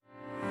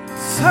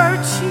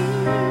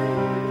searching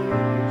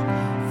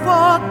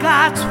for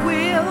God's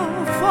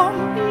will for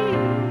me.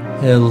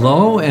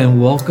 Hello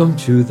and welcome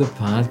to the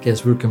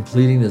podcast. We're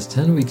completing this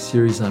 10-week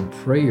series on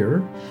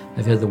prayer.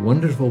 I've had the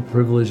wonderful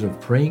privilege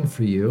of praying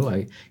for you.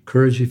 I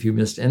encourage you, if you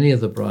missed any of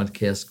the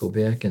broadcasts, go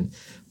back and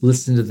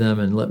listen to them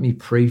and let me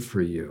pray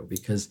for you,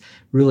 because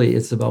really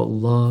it's about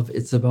love,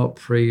 it's about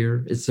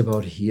prayer, it's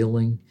about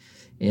healing.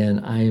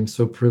 And I am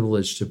so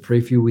privileged to pray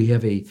for you. We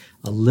have a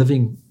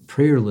living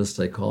prayer list,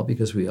 I call it,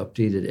 because we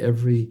update it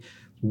every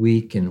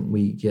week and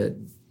we get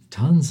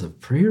tons of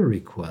prayer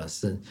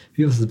requests. And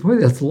people say, boy,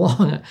 that's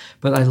long.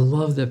 But I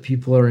love that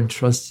people are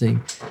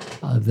entrusting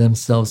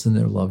themselves and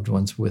their loved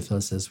ones with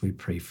us as we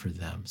pray for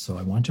them. So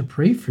I want to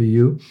pray for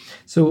you.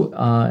 So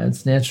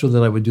it's natural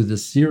that I would do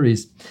this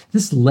series.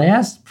 This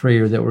last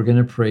prayer that we're going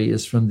to pray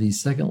is from the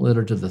second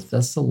letter to the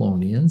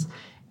Thessalonians,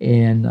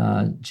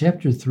 and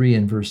chapter 3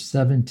 and verse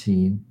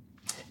 17,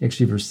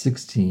 actually verse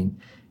 16.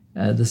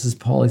 This is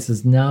Paul. He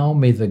says, "Now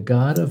may the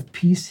God of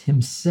peace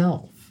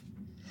himself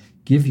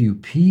give you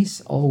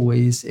peace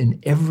always in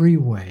every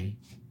way.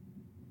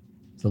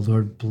 The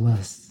Lord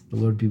bless. The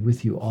Lord be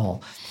with you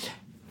all."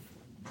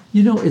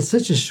 You know, it's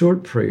such a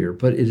short prayer,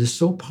 but it is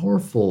so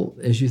powerful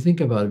as you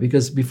think about it,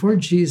 because before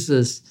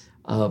Jesus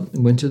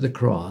went to the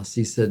cross,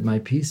 he said, "My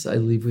peace I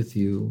leave with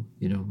you,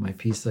 my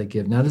peace I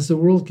give. Not as the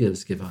world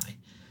gives, give I,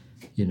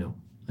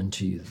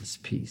 unto you this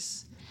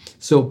peace."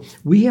 So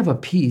we have a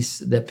peace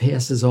that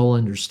passes all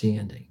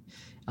understanding.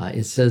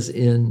 It says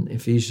in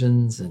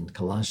Ephesians and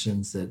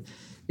Colossians that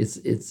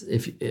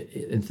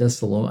in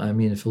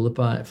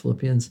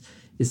Philippians,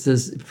 it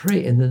says,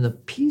 "Pray, and then the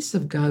peace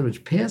of God,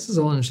 which passes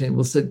all understanding,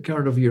 will set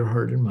guard over your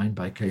heart and mind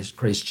by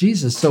Christ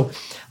Jesus." So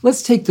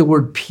let's take the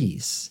word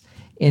peace.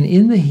 And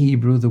in the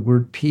Hebrew, the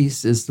word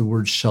peace is the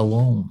word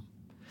shalom.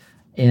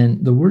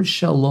 And the word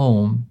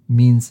shalom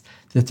means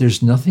that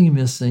there's nothing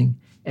missing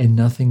and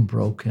nothing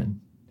broken.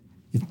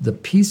 The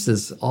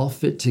pieces all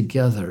fit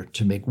together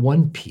to make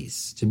one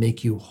piece, to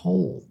make you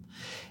whole.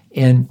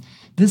 And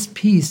this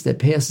peace that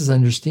passes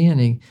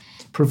understanding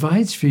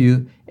provides for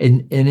you,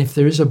 and if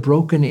there's a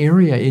broken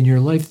area in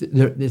your life,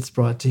 it's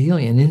brought to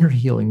healing, an inner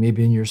healing,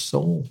 maybe in your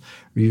soul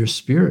or your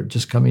spirit,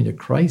 just coming to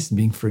Christ and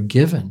being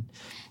forgiven.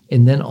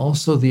 And then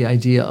also the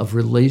idea of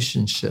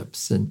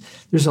relationships. And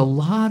there's a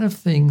lot of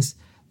things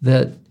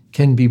that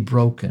can be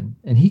broken.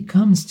 And he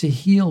comes to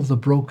heal the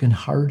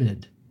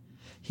brokenhearted.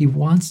 He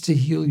wants to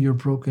heal your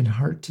broken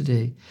heart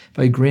today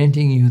by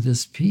granting you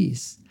this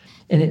peace.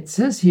 And it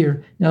says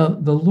here, now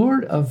the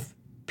Lord of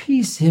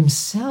peace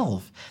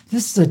himself.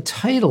 This is a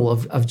title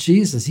of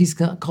Jesus. He's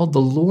called the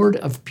Lord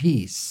of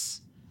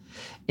peace.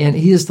 And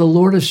he is the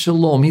Lord of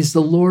shalom. He's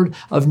the Lord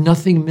of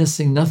nothing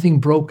missing, nothing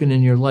broken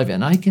in your life.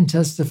 And I can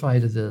testify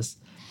to this,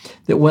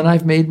 that when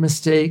I've made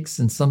mistakes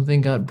and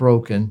something got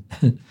broken,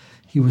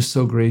 he was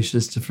so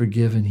gracious to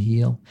forgive and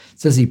heal. It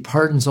says he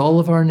pardons all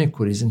of our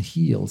iniquities and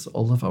heals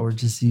all of our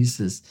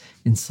diseases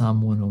in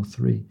Psalm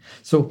 103.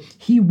 So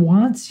he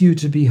wants you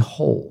to be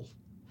whole.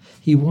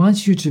 He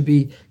wants you to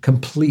be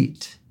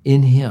complete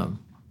in him.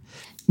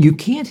 You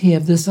can't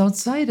have this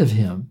outside of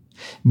him.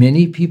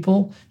 Many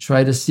people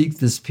try to seek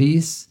this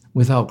peace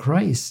without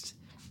Christ,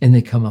 and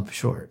they come up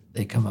short.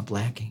 They come up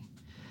lacking.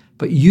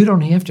 But you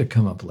don't have to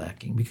come up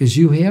lacking because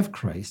you have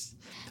Christ.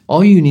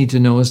 All you need to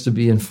know is to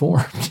be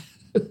informed.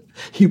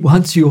 He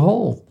wants you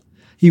whole.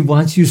 He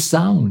wants you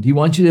sound. He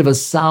wants you to have a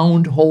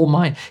sound, whole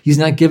mind. He's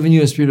not giving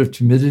you a spirit of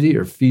timidity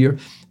or fear,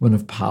 but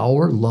of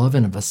power, love,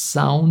 and of a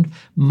sound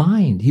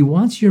mind. He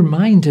wants your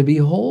mind to be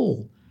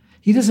whole.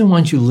 He doesn't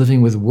want you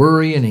living with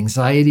worry and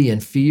anxiety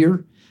and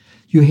fear.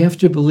 You have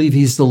to believe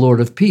he's the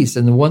Lord of peace.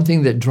 And the one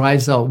thing that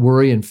drives out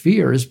worry and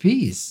fear is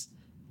peace.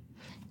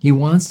 He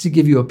wants to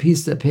give you a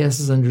peace that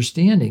passes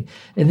understanding.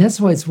 And that's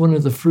why it's one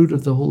of the fruit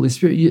of the Holy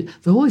Spirit.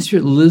 The Holy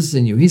Spirit lives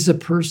in you. He's a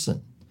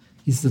person.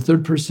 He's the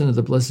third person of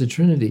the Blessed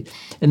Trinity.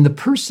 And the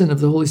person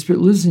of the Holy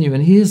Spirit lives in you,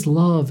 and he is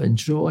love and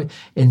joy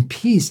and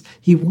peace.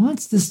 He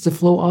wants this to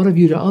flow out of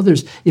you to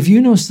others. If you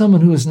know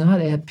someone who is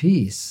not at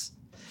peace,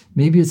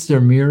 maybe it's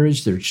their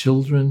marriage, their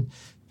children,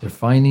 their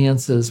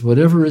finances,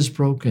 whatever is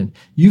broken,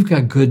 you've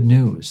got good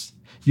news.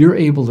 You're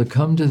able to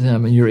come to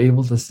them and you're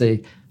able to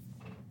say,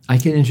 "I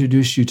can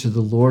introduce you to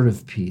the Lord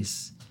of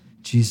peace,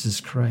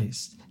 Jesus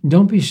Christ."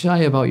 Don't be shy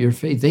about your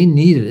faith. They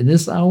need it. In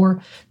this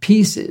hour,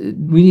 peace,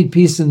 we need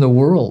peace in the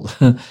world.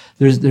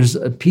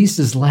 Peace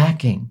is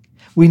lacking.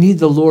 We need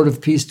the Lord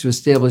of peace to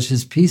establish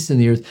his peace in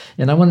the earth.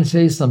 And I want to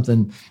tell you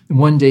something.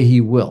 One day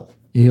he will.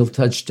 He'll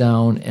touch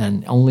down,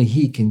 and only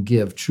he can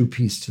give true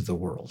peace to the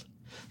world.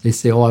 They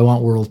say, "Oh, I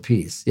want world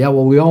peace." Yeah,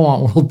 well, we all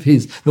want world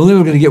peace. The only way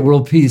we're going to get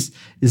world peace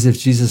is if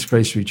Jesus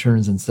Christ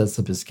returns and sets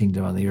up his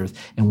kingdom on the earth.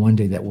 And one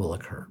day that will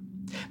occur.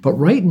 But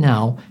right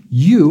now,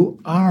 you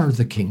are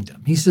the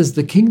kingdom. He says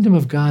the kingdom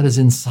of God is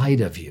inside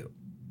of you.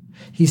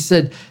 He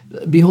said,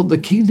 "Behold, the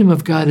kingdom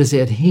of God is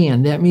at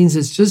hand." That means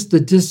it's just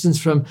the distance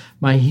from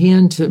my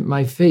hand to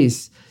my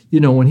face.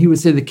 when he would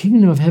say the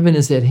kingdom of heaven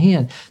is at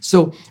hand.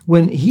 So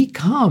when he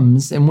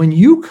comes and when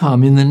you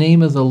come in the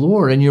name of the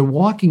Lord and you're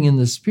walking in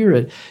the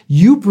Spirit,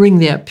 you bring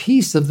that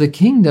peace of the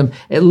kingdom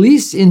at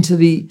least into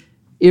the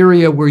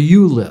area where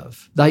you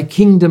live. Thy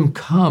kingdom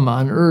come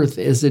on earth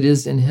as it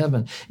is in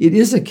heaven. It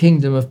is a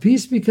kingdom of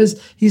peace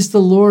because he's the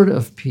Lord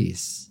of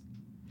peace.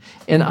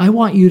 And I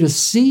want you to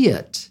see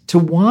it, to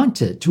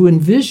want it, to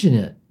envision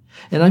it.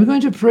 And I'm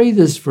going to pray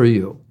this for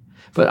you.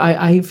 But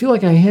I feel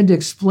like I had to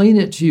explain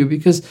it to you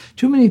because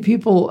too many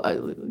people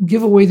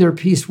give away their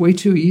peace way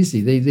too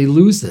easy. They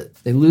lose it.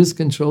 They lose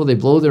control. They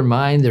blow their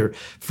mind. They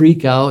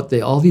freak out.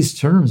 All these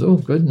terms. Oh,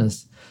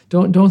 goodness.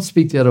 Don't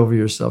speak that over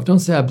yourself. Don't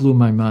say, I blew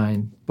my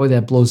mind. Boy,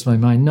 that blows my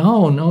mind.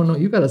 No.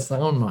 You got a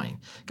sound mind.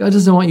 God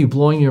doesn't want you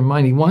blowing your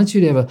mind. He wants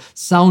you to have a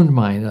sound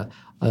mind,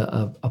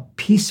 a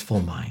peaceful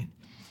mind.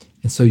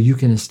 And so you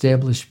can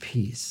establish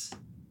peace.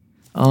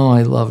 Oh,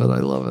 I love it. I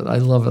love it. I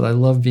love it. I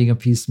love being a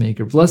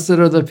peacemaker. Blessed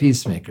are the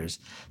peacemakers.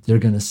 They're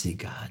going to see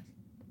God.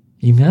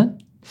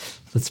 Amen?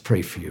 Let's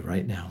pray for you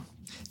right now.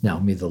 Now,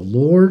 may the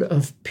Lord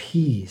of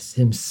peace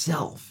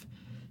himself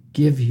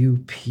give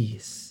you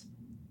peace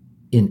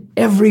in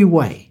every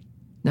way.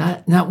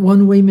 Not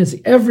one way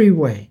missing. Every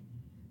way.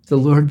 The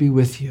Lord be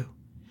with you.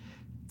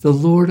 The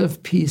Lord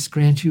of peace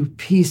grant you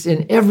peace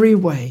in every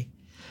way.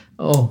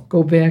 Oh,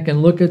 go back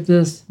and look at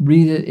this.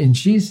 Read it in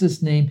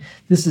Jesus' name.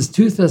 This is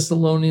 2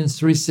 Thessalonians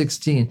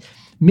 3:16.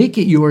 Make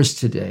it yours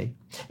today.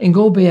 And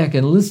go back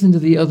and listen to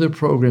the other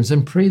programs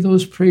and pray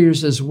those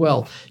prayers as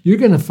well. You're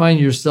going to find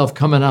yourself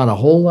coming out a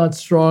whole lot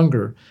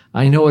stronger.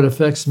 I know it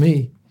affects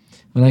me.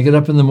 When I get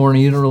up in the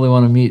morning, you don't really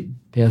want to meet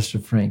Pastor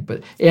Frank.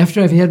 But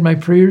after I've had my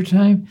prayer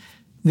time,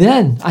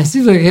 then I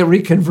seem like I get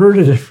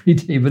reconverted every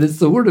day. But it's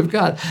the Word of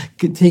God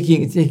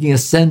taking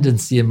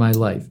ascendancy in my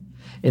life.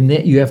 And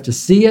that you have to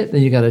see it,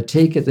 then you got to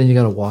take it, then you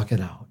got to walk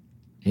it out.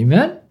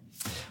 Amen?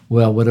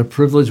 Well, what a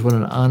privilege, what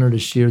an honor to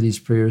share these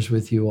prayers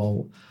with you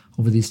all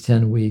over these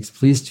 10 weeks.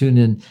 Please tune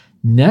in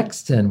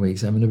next 10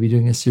 weeks. I'm going to be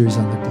doing a series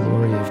on the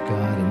glory of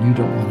God, and you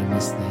don't want to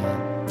miss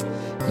that.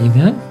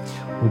 Amen?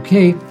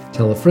 Okay,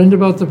 tell a friend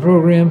about the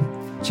program.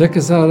 Check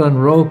us out on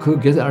Roku.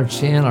 Get our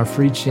channel, our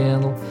free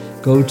channel.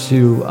 Go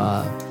to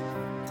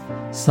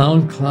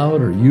SoundCloud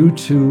or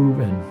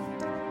YouTube and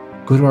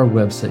go to our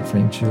website,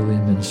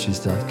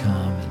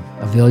 frankjulianministries.com,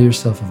 and avail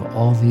yourself of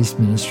all these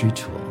ministry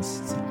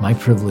tools. It's my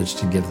privilege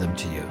to give them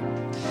to you.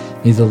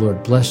 May the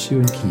Lord bless you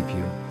and keep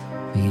you.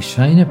 May he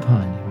shine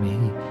upon you. May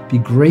he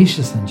be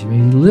gracious unto you. May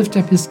he lift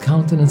up his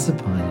countenance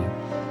upon you.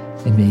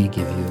 And may he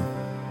give you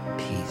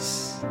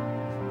peace.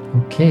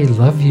 Okay,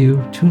 love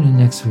you. Tune in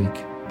next week.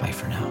 Bye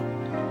for now.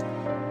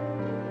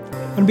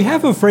 On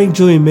behalf of Frank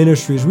Julian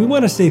Ministries, we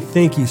want to say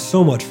thank you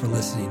so much for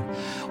listening.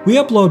 We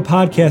upload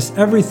podcasts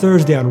every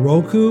Thursday on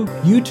Roku,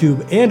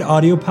 YouTube, and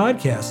audio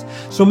podcasts,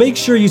 so make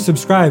sure you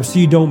subscribe so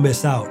you don't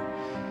miss out.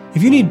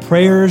 If you need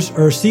prayers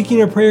or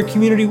seeking a prayer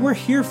community, we're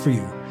here for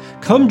you.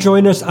 Come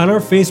join us on our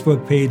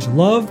Facebook page,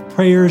 Love,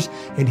 Prayers,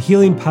 and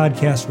Healing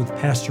Podcast with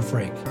Pastor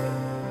Frank.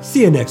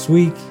 See you next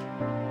week.